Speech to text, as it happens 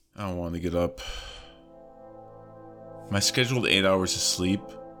I don't want to get up. My scheduled 8 hours of sleep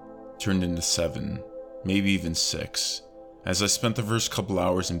turned into 7, maybe even 6, as I spent the first couple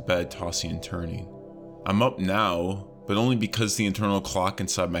hours in bed tossing and turning. I'm up now, but only because the internal clock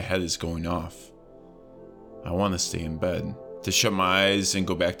inside my head is going off. I want to stay in bed, to shut my eyes and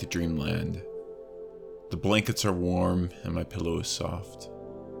go back to dreamland. The blankets are warm and my pillow is soft.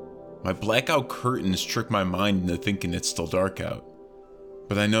 My blackout curtains trick my mind into thinking it's still dark out.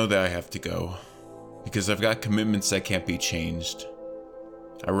 But I know that I have to go, because I've got commitments that can't be changed.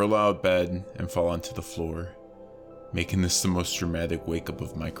 I roll out of bed and fall onto the floor, making this the most dramatic wake-up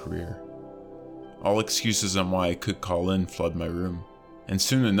of my career. All excuses on why I could call in flood my room, and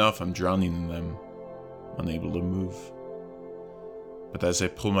soon enough I'm drowning in them, unable to move. But as I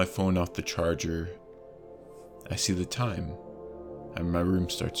pull my phone off the charger, I see the time, and my room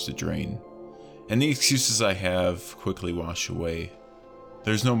starts to drain. And the excuses I have quickly wash away.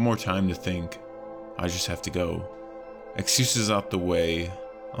 There's no more time to think. I just have to go. Excuses out the way,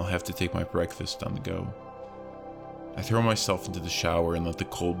 I'll have to take my breakfast on the go. I throw myself into the shower and let the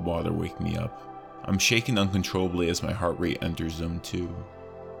cold water wake me up. I'm shaking uncontrollably as my heart rate enters zone 2.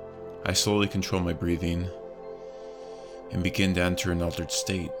 I slowly control my breathing and begin to enter an altered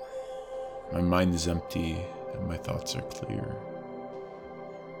state. My mind is empty and my thoughts are clear.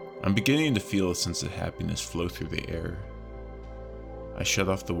 I'm beginning to feel a sense of happiness flow through the air. I shut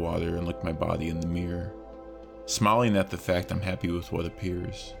off the water and look my body in the mirror, smiling at the fact I'm happy with what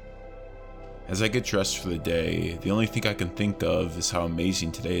appears. As I get dressed for the day, the only thing I can think of is how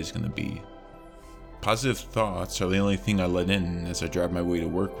amazing today is going to be. Positive thoughts are the only thing I let in as I drive my way to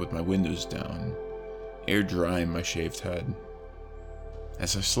work with my windows down, air drying my shaved head.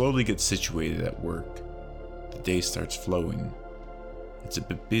 As I slowly get situated at work, the day starts flowing. It's a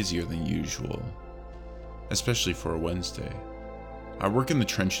bit busier than usual, especially for a Wednesday. I work in the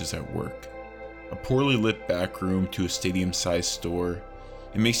trenches at work, a poorly lit back room to a stadium-sized store.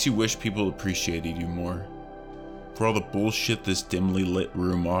 It makes you wish people appreciated you more. For all the bullshit this dimly lit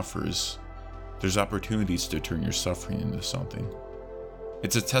room offers, there's opportunities to turn your suffering into something.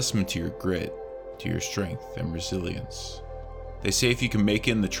 It's a testament to your grit, to your strength and resilience. They say if you can make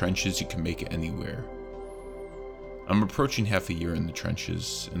it in the trenches, you can make it anywhere. I'm approaching half a year in the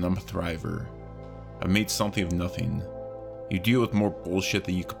trenches, and I'm a thriver. I've made something of nothing. You deal with more bullshit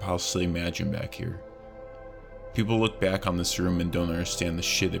than you could possibly imagine back here. People look back on this room and don't understand the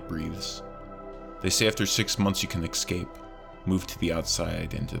shit it breathes. They say after 6 months you can escape, move to the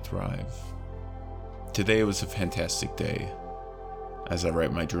outside, and to thrive. Today was a fantastic day, as I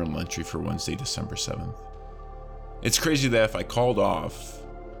write my journal entry for Wednesday, December 7th. It's crazy that if I called off,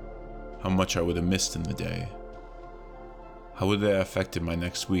 how much I would have missed in the day. How would that have affected my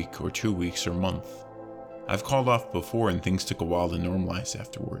next week or 2 weeks or month? I've called off before and things took a while to normalize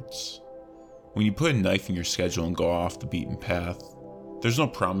afterwards. When you put a knife in your schedule and go off the beaten path, there's no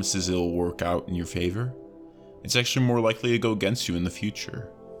promises it'll work out in your favor. It's actually more likely to go against you in the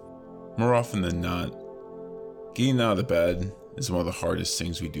future. More often than not, getting out of bed is one of the hardest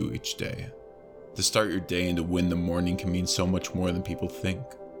things we do each day. To start your day and to win the morning can mean so much more than people think.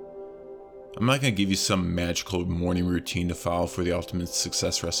 I'm not going to give you some magical morning routine to follow for the ultimate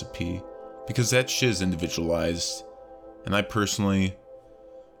success recipe, because that shit is individualized, and I personally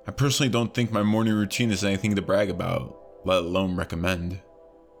don't think my morning routine is anything to brag about, let alone recommend.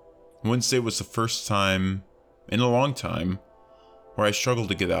 Wednesday was the first time, in a long time, where I struggled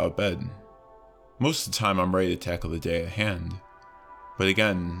to get out of bed. Most of the time I'm ready to tackle the day at hand, but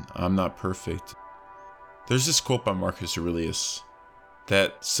again, I'm not perfect. There's this quote by Marcus Aurelius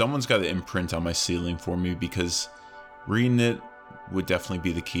that someone's got to imprint on my ceiling for me, because reading it would definitely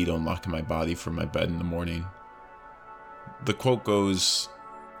be the key to unlocking my body from my bed in the morning. The quote goes,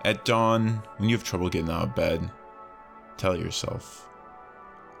 "At dawn, when you have trouble getting out of bed, tell yourself,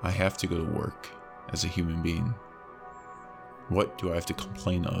 I have to go to work as a human being. What do I have to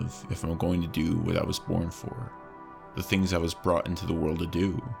complain of if I'm going to do what I was born for? The things I was brought into the world to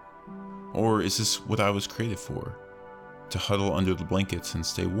do? Or is this what I was created for? To huddle under the blankets and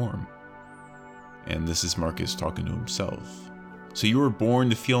stay warm?" And this is Marcus talking to himself. So you were born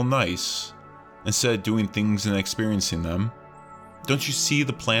to feel nice, instead of doing things and experiencing them. Don't you see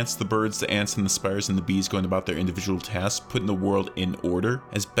the plants, the birds, the ants, and the spiders, and the bees going about their individual tasks, putting the world in order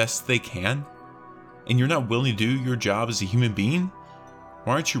as best they can? And you're not willing to do your job as a human being?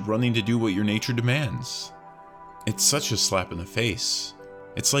 Why aren't you running to do what your nature demands? It's such a slap in the face.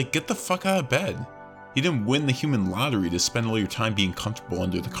 It's like, get the fuck out of bed. You didn't win the human lottery to spend all your time being comfortable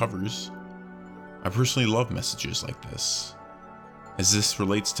under the covers. I personally love messages like this, as this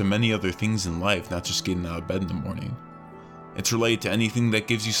relates to many other things in life, not just getting out of bed in the morning. It's related to anything that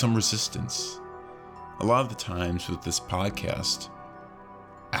gives you some resistance. A lot of the times with this podcast,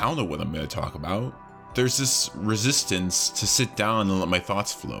 I don't know what I'm going to talk about. There's this resistance to sit down and let my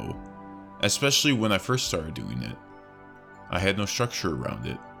thoughts flow, especially when I first started doing it. I had no structure around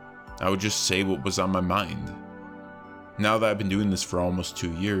it. I would just say what was on my mind. Now that I've been doing this for almost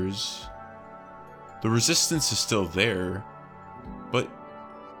 2 years, the resistance is still there, but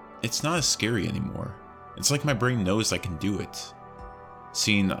it's not as scary anymore. It's like my brain knows I can do it.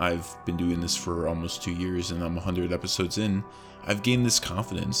 Seeing I've been doing this for almost 2 years and I'm 100 episodes in, I've gained this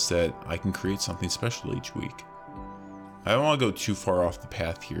confidence that I can create something special each week. I don't want to go too far off the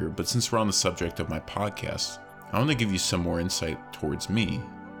path here, but since we're on the subject of my podcast, I want to give you some more insight towards me.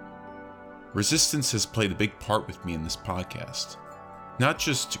 Resistance has played a big part with me in this podcast. Not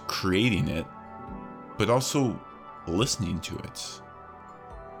just creating it, but also listening to it.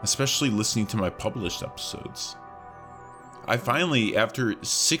 Especially listening to my published episodes. I finally, after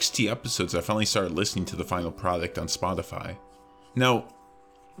 60 episodes, I finally started listening to the final product on Spotify. Now,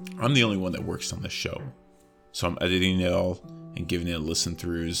 I'm the only one that works on this show, so I'm editing it all and giving it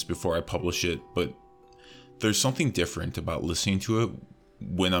listen-throughs before I publish it, but there's something different about listening to it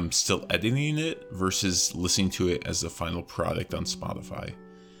when I'm still editing it versus listening to it as the final product on Spotify.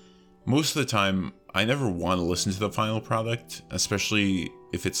 Most of the time, I never want to listen to the final product, especially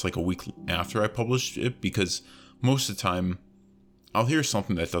if it's like a week after I published it, because most of the time, I'll hear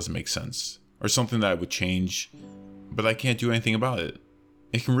something that doesn't make sense, or something that I would change, but I can't do anything about it.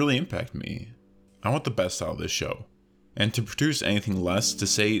 It can really impact me. I want the best out of this show, and to produce anything less, to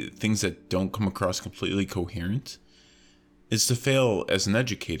say things that don't come across completely coherent, is to fail as an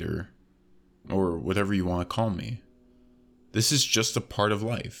educator, or whatever you want to call me. This is just a part of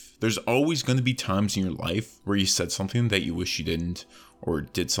life. There's always going to be times in your life where you said something that you wish you didn't, or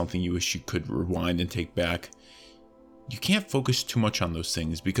did something you wish you could rewind and take back. You can't focus too much on those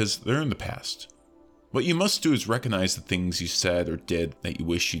things because they're in the past. What you must do is recognize the things you said or did that you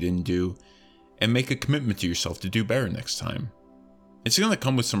wish you didn't do, and make a commitment to yourself to do better next time. It's going to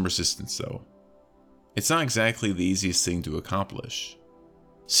come with some resistance though. It's not exactly the easiest thing to accomplish.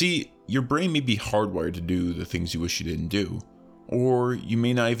 See, your brain may be hardwired to do the things you wish you didn't do, or you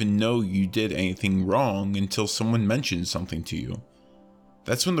may not even know you did anything wrong until someone mentions something to you.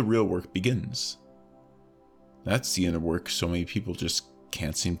 That's when the real work begins. That's the inner work so many people just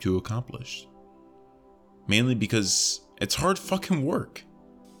can't seem to accomplish. Mainly because it's hard fucking work.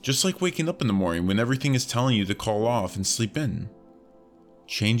 Just like waking up in the morning when everything is telling you to call off and sleep in.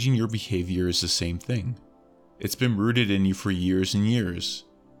 Changing your behavior is the same thing. It's been rooted in you for years and years.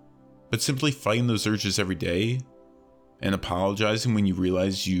 But simply fighting those urges every day and apologizing when you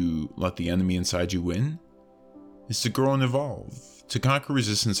realize you let the enemy inside you win is to grow and evolve. To conquer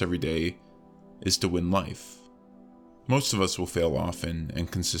resistance every day is to win life. Most of us will fail often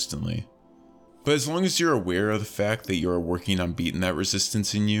and consistently. But as long as you're aware of the fact that you are working on beating that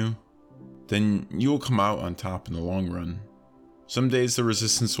resistance in you, then you will come out on top in the long run. Some days the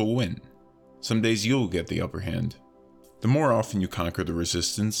resistance will win. Some days you'll get the upper hand. The more often you conquer the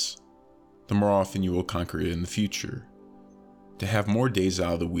resistance, the more often you will conquer it in the future. To have more days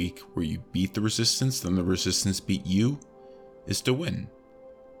out of the week where you beat the resistance than the resistance beat you is to win.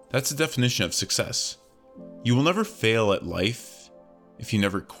 That's the definition of success. You will never fail at life if you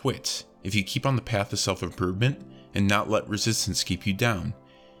never quit, if you keep on the path of self-improvement and not let resistance keep you down.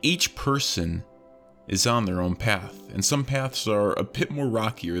 Each person is on their own path, and some paths are a bit more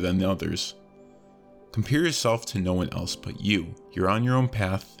rockier than the others. Compare yourself to no one else but you. You're on your own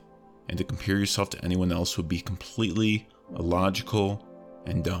path, and to compare yourself to anyone else would be completely illogical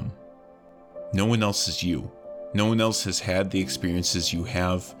and dumb. No one else is you. No one else has had the experiences you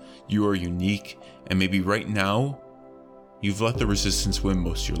have. You are unique, and maybe right now, you've let the resistance win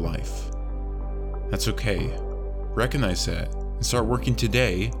most of your life. That's okay. Recognize that, and start working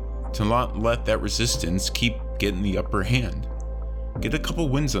today to not let that resistance keep getting the upper hand. Get a couple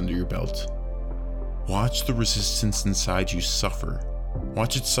wins under your belt. Watch the resistance inside you suffer.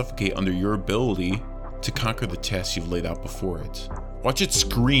 Watch it suffocate under your ability to conquer the tasks you've laid out before it. Watch it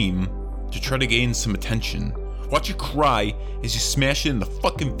scream to try to gain some attention. Watch it cry as you smash it in the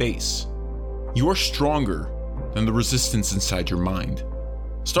fucking face. You are stronger than the resistance inside your mind.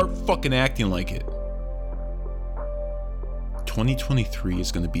 Start fucking acting like it. 2023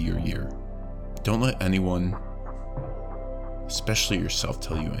 is going to be your year. Don't let anyone, especially yourself,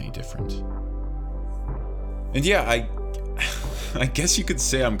 tell you any different. And yeah, I guess you could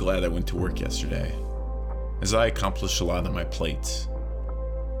say I'm glad I went to work yesterday, as I accomplished a lot on my plate.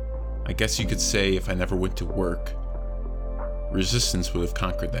 I guess you could say if I never went to work, resistance would have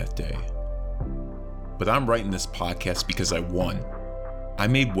conquered that day. but I'm writing this podcast because I won. I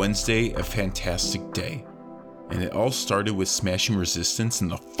made Wednesday a fantastic day, and it all started with smashing resistance in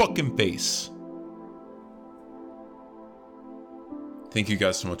the fucking face. Thank you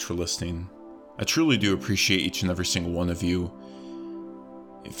guys so much for listening. I truly do appreciate each and every single one of you.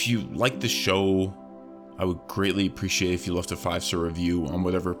 If you like the show, I would greatly appreciate if you left a 5-star review on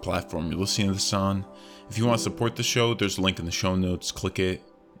whatever platform you're listening to this on. If you want to support the show, there's a link in the show notes. Click it.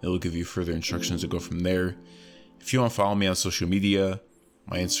 It'll give you further instructions to go from there. If you want to follow me on social media,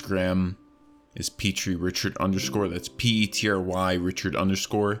 my Instagram is PetryRichard_. That's PETRY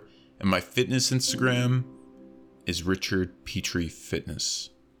Richard_. And my fitness Instagram is Richard Petry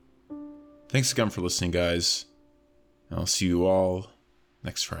Fitness. Thanks again for listening, guys. And I'll see you all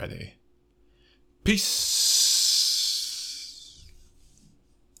next Friday. Peace.